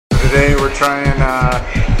Today we're trying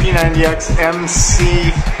P90X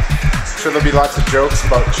MC. I'm sure there'll be lots of jokes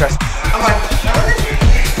about chest. I'm like,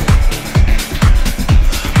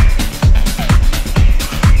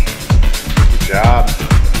 good job.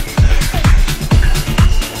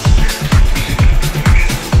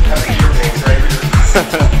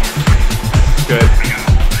 Good.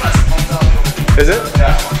 Is it?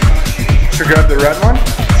 Yeah. Should we grab the red one?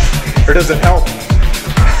 Or does it help?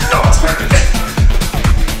 No, it's fine.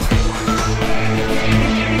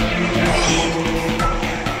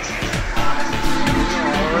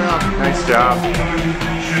 Nice job.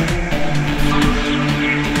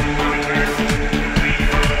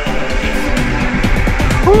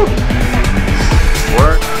 Woo.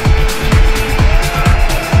 Work.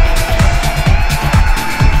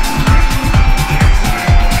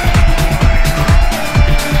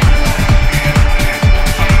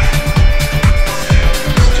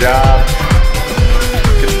 Nice job.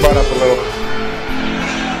 Get your butt up a little.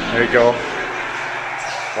 There you go.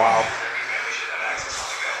 Wow.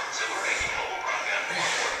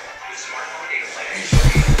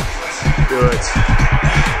 Good.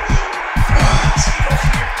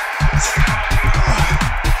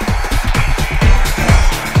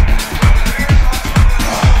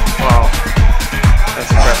 Wow.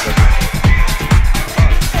 That's impressive.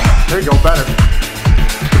 There you go, better.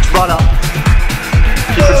 Get your butt up.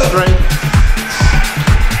 Keep it straight.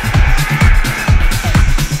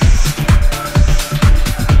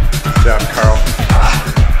 Good job, Carl.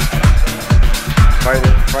 Fight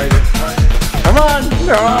it, fight it, fight it. Come on!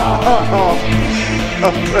 No!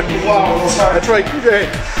 Oh, wow, that's right, okay.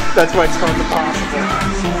 That's why it's called impossible.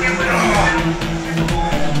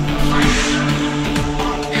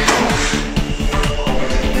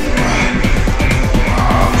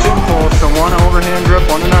 Pull, so one overhand grip,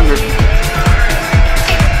 one and under.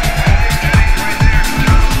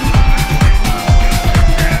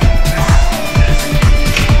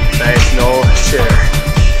 Nice, no chair.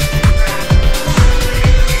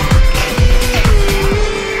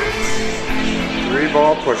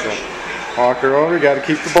 Ball pusher. Walk her over, you got to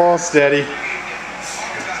keep the ball steady.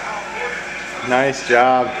 Nice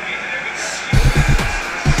job.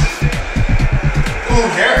 Ooh,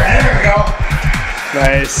 there we go.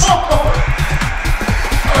 Nice.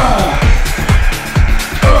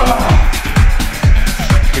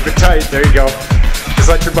 Keep it tight, there you go. Just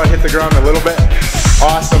let your butt hit the ground a little bit.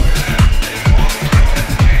 Awesome.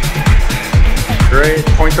 Great,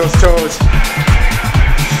 point those toes.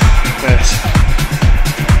 Nice.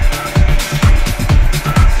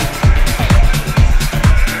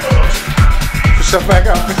 Stuff back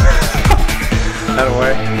up. That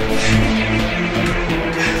away.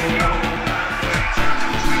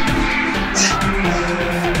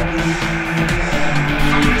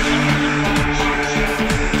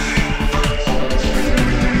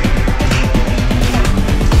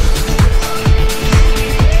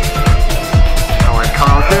 Alright,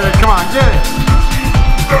 Carl, get it. Come on, get it.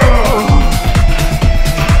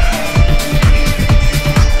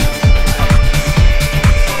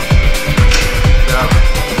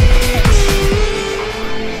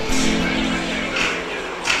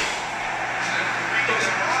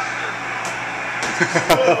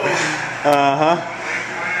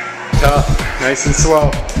 Tough, nice and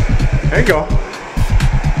slow. There you go.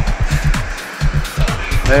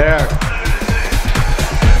 There.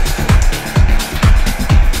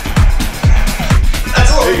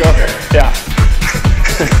 That's a little easier. Yeah.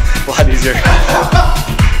 A lot easier.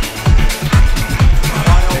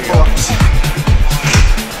 There you go.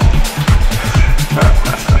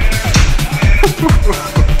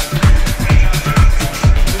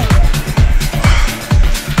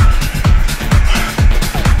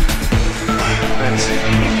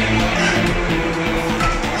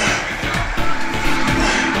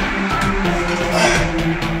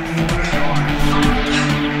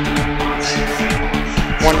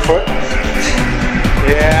 One foot.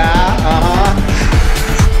 Yeah,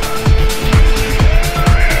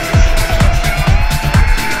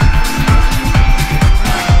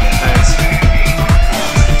 Nice.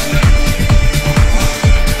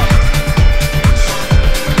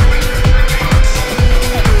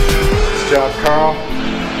 Good job, Carl.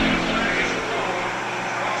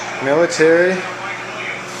 Military,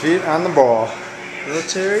 feet on the ball.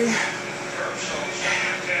 Military.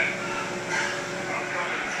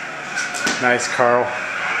 Nice, Carl.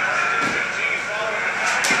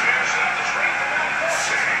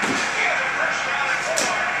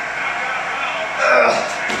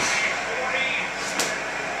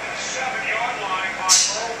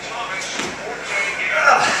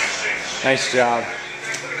 Nice job.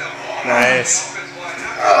 Nice.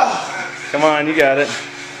 Come on, you got it.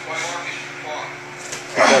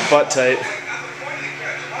 Get that butt tight.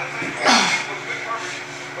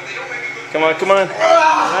 Come on, come on.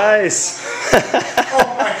 Nice.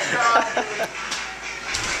 Oh my God.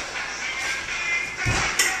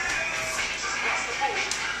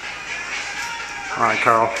 All right,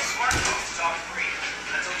 Carl.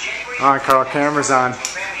 All right, Carl, camera's on.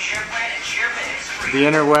 The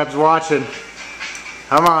interweb's watching.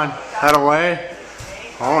 Come on, head away.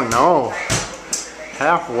 Oh no.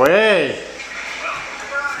 Halfway.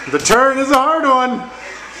 The turn is a hard one.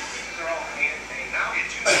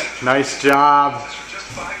 Nice job.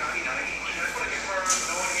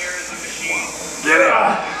 Get it.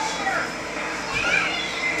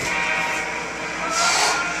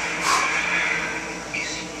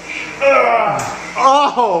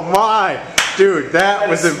 Oh my. Dude, that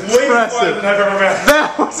was impressive.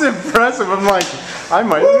 That was impressive. I'm like, I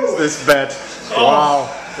might lose this bet. Wow.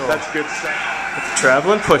 That's good stuff.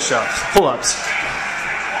 Traveling push-ups, pull-ups.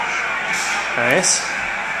 Nice.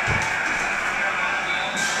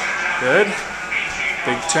 Good.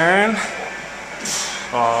 Big turn.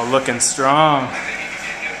 Oh, looking strong.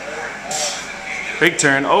 Big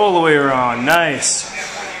turn all the way around. Nice.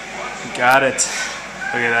 Got it.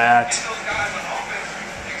 Look at that.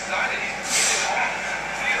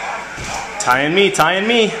 Tying me, tying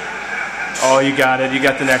me. Oh, you got it. You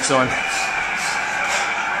got the next one.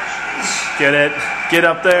 Get it. Get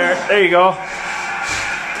up there. There you go.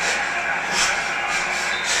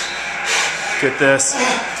 Get this.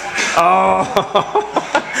 Oh.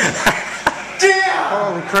 Damn.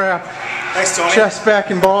 Holy crap. Thanks, Tony. Chest, back,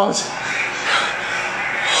 and balls.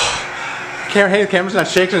 Hey, the camera's not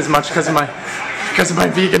shaking as much because of my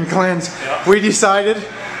vegan cleanse. Yeah. We decided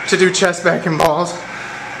to do chest, back, and balls.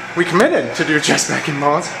 We committed to do chest, back, and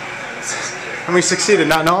balls. And we succeeded,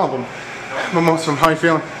 not in all of them, but most of them. How are you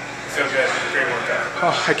feeling? Feel good. Great workout.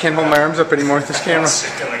 Oh, I can't hold my arms up anymore with this camera.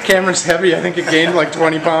 Camera's heavy. I think it gained like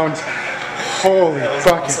 20 pounds. Holy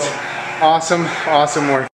buckets. Awesome, awesome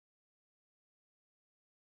work.